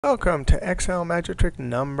Welcome to Excel Magic Trick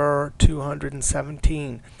number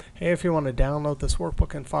 217. Hey, if you want to download this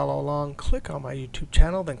workbook and follow along, click on my YouTube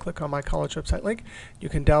channel, then click on my college website link. You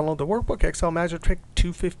can download the workbook, Excel Magic Trick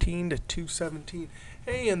 215 to 217.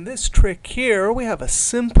 Hey, in this trick here, we have a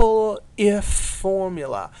simple if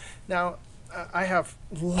formula. Now, I have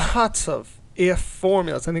lots of if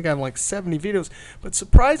formulas. I think I have like 70 videos, but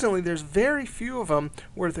surprisingly there's very few of them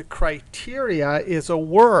where the criteria is a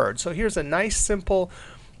word. So here's a nice simple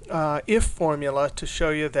if formula to show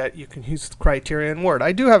you that you can use the criteria in Word.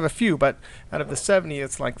 I do have a few, but out of the 70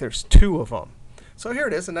 it's like there's 2 of them. So here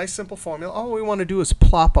it is, a nice simple formula. All we want to do is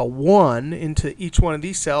plop a 1 into each one of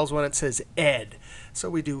these cells when it says ed. So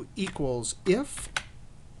we do equals if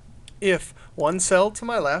one cell to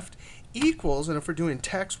my left equals, and if we're doing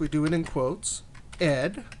text we do it in quotes,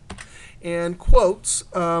 ed. And quotes,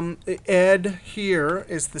 ed here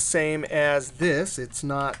is the same as this. It's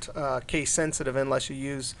not case sensitive unless you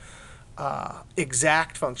use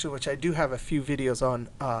exact function, which I do have a few videos on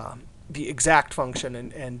the exact function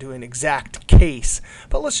and doing exact case.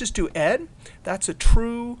 But let's just do ed. That's a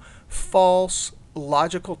true, false,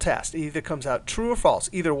 logical test. It either comes out true or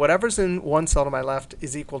false. Either whatever's in one cell to my left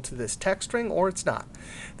is equal to this text string or it's not.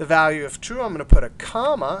 The value of true, I'm going to put a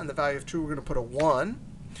comma, and the value of true, we're going to put a 1.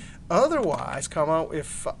 Otherwise, comma,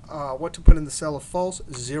 if what to put in the cell of false,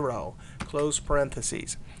 0, close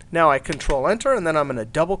parentheses. Now I control enter, and then I'm going to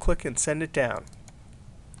double click and send it down.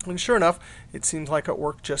 And sure enough, it seems like it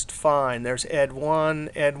worked just fine. There's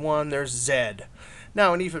ed1, there's z.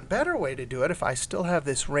 Now an even better way to do it, if I still have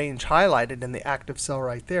this range highlighted in the active cell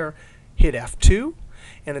right there, hit F2,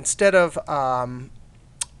 and instead of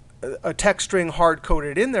a text string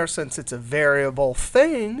hard-coded in there, since it's a variable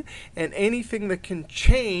thing, and anything that can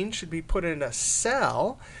change should be put in a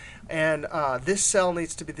cell. And this cell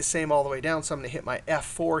needs to be the same all the way down, so I'm going to hit my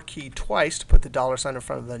F4 key twice to put the $sign in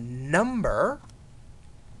front of the number.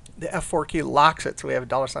 The F4 key locks it, so we have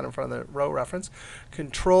a $sign in front of the row reference.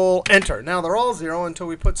 Control Enter. Now they're all 0 until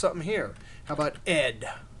we put something here. How about ed?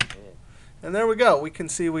 And there we go. We can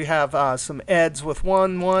see we have some eds with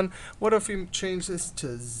 1, 1. What if we change this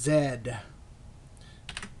to z?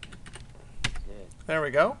 There we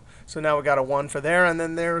go. So now we got a 1 for there, and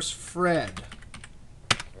then there's Fred.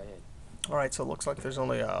 All right, so it looks like there's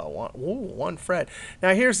only one Fred.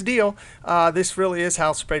 Now here's the deal. This really is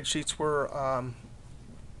how spreadsheets were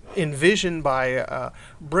envisioned by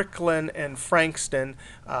Bricklin and Frankston.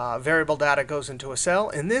 Variable data goes into a cell.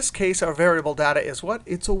 In this case, our variable data is what?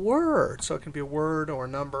 It's a word. So it can be a word or a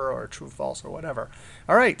number or a true, false, or whatever.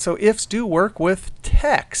 All right, so ifs do work with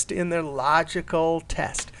text in their logical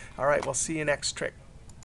test. All right, we'll see you next trick.